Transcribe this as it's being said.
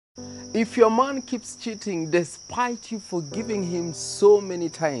If your man keeps cheating despite you forgiving him so many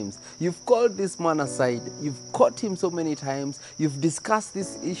times, you've called this man aside, you've caught him so many times, you've discussed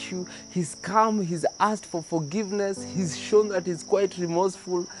this issue, he's come, he's asked for forgiveness, he's shown that he's quite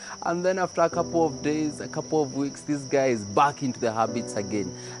remorseful, and then after a couple of days, a couple of weeks, this guy is back into the habits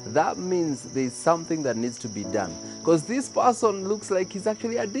again. That means there's something that needs to be done, because this person looks like he's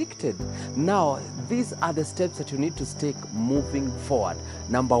actually addicted. Now, these are the steps that you need to take moving forward.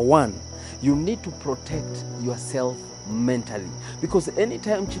 Number one, you need to protect yourself mentally, because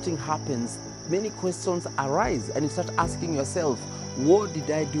anytime cheating happens, many questions arise and you start asking yourself, what did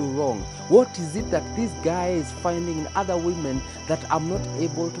I do wrong? What is it that this guy is finding in other women that I'm not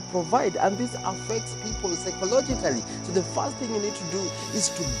able to provide? And this affects people psychologically. So the first thing you need to do is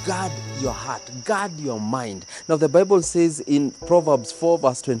to guard your heart, guard your mind. Now the Bible says in Proverbs 4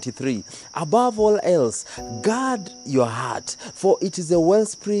 verse 23, above all else, guard your heart, for it is a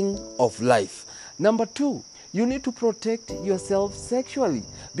wellspring of life. Number two, you need to protect yourself sexually,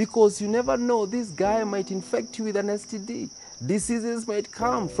 because you never know, this guy might infect you with an STD. Diseases might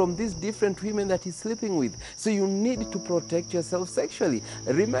come from these different women that he's sleeping with. So you need to protect yourself sexually.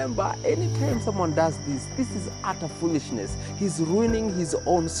 Remember, anytime someone does this, this is utter foolishness. He's ruining his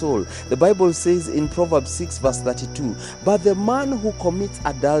own soul. The Bible says in Proverbs 6 verse 32, but the man who commits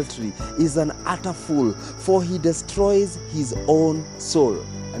adultery is an utter fool, for he destroys his own soul.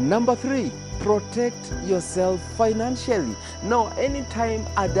 And number three, protect yourself financially. Now, anytime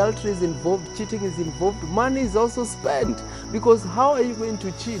adultery is involved, cheating is involved, money is also spent. Because how are you going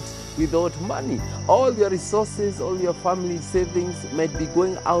to cheat without money? All your resources, all your family savings might be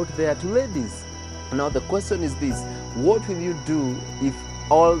going out there to ladies. Now, the question is this: what will you do if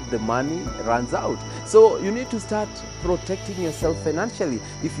all the money runs out? So you need to start protecting yourself financially.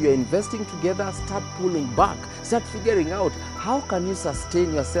 If you're investing together, start pulling back, start figuring out how can you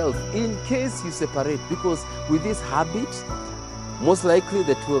sustain yourself in case you separate, because with this habit, most likely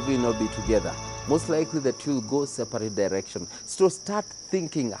the two of you will not be together. Most likely the two will go separate direction. So start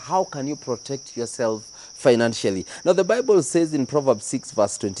thinking, how can you protect yourself financially? Now the Bible says in Proverbs 6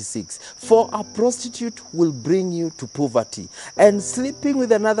 verse 26, for a prostitute will bring you to poverty, and sleeping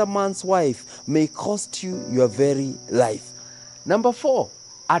with another man's wife may cost you your very life. Number four,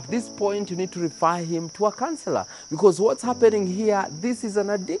 at this point, you need to refer him to a counselor, because what's happening here, this is an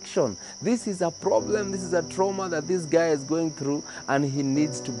addiction. This is a problem. This is a trauma that this guy is going through, and he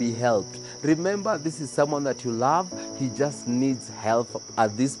needs to be helped. Remember, this is someone that you love. He just needs help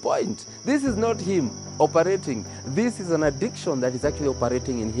at this point. This is not him operating. This is an addiction that is actually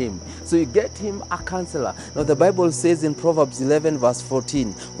operating in him. So you get him a counselor. Now the Bible says in Proverbs 11 verse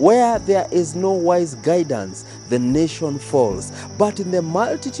 14, where there is no wise guidance, the nation falls, but in the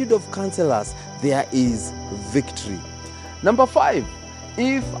multitude of counselors there is victory. Number five,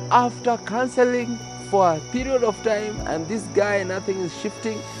 if after counseling for a period of time and this guy, nothing is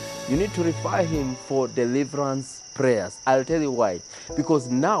shifting, you need to refer him for deliverance prayers. I'll tell you why. Because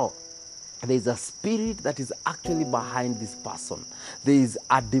now there is a spirit that is actually behind this person. There is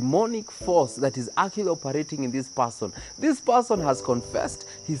a demonic force that is actually operating in this person. This person has confessed.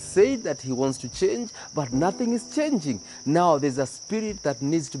 He said that he wants to change, but nothing is changing. Now there's a spirit that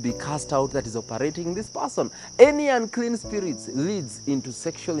needs to be cast out that is operating in this person. Any unclean spirits leads into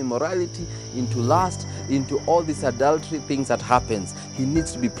sexual immorality, into lust, into all these adultery things that happens. He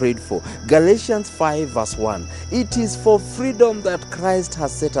needs to be prayed for. Galatians 5 verse 1, it is for freedom that Christ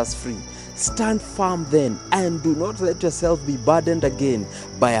has set us free. Stand firm then, and do not let yourself be burdened again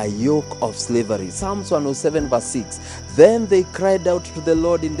by a yoke of slavery. Psalms 107 verse 6. Then they cried out to the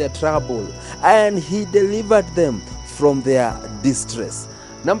Lord in their trouble, and he delivered them from their distress.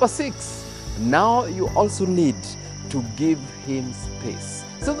 Number 6, now you also need to give him space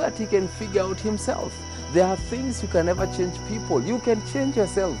so that he can figure out himself. There are things you can never change people. You can change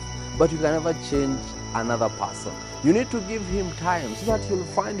yourself, but you can never change another person. You need to give him time so that he'll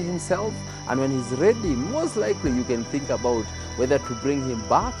find himself, and when he's ready, most likely you can think about whether to bring him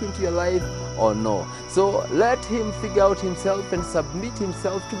back into your life or no. So let him figure out himself and submit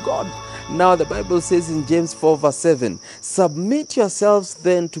himself to God. Now the Bible says in James 4 verse 7, submit yourselves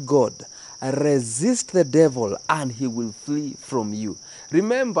then to God, resist the devil and he will flee from you.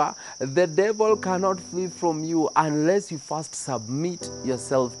 Remember, the devil cannot flee from you unless you first submit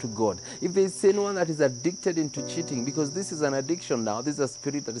yourself to God. If there is anyone that is addicted into cheating, because this is an addiction now, this is a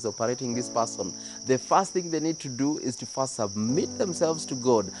spirit that is operating this person, the first thing they need to do is to first submit themselves to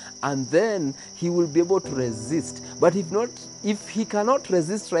God, and then he will be able to resist. But if not, If he cannot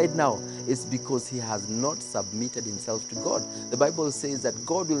resist right now, it's because he has not submitted himself to God. The Bible says that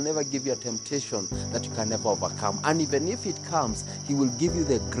God will never give you a temptation that you can never overcome. And even if it comes, he will give you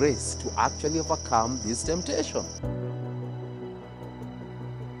the grace to actually overcome this temptation.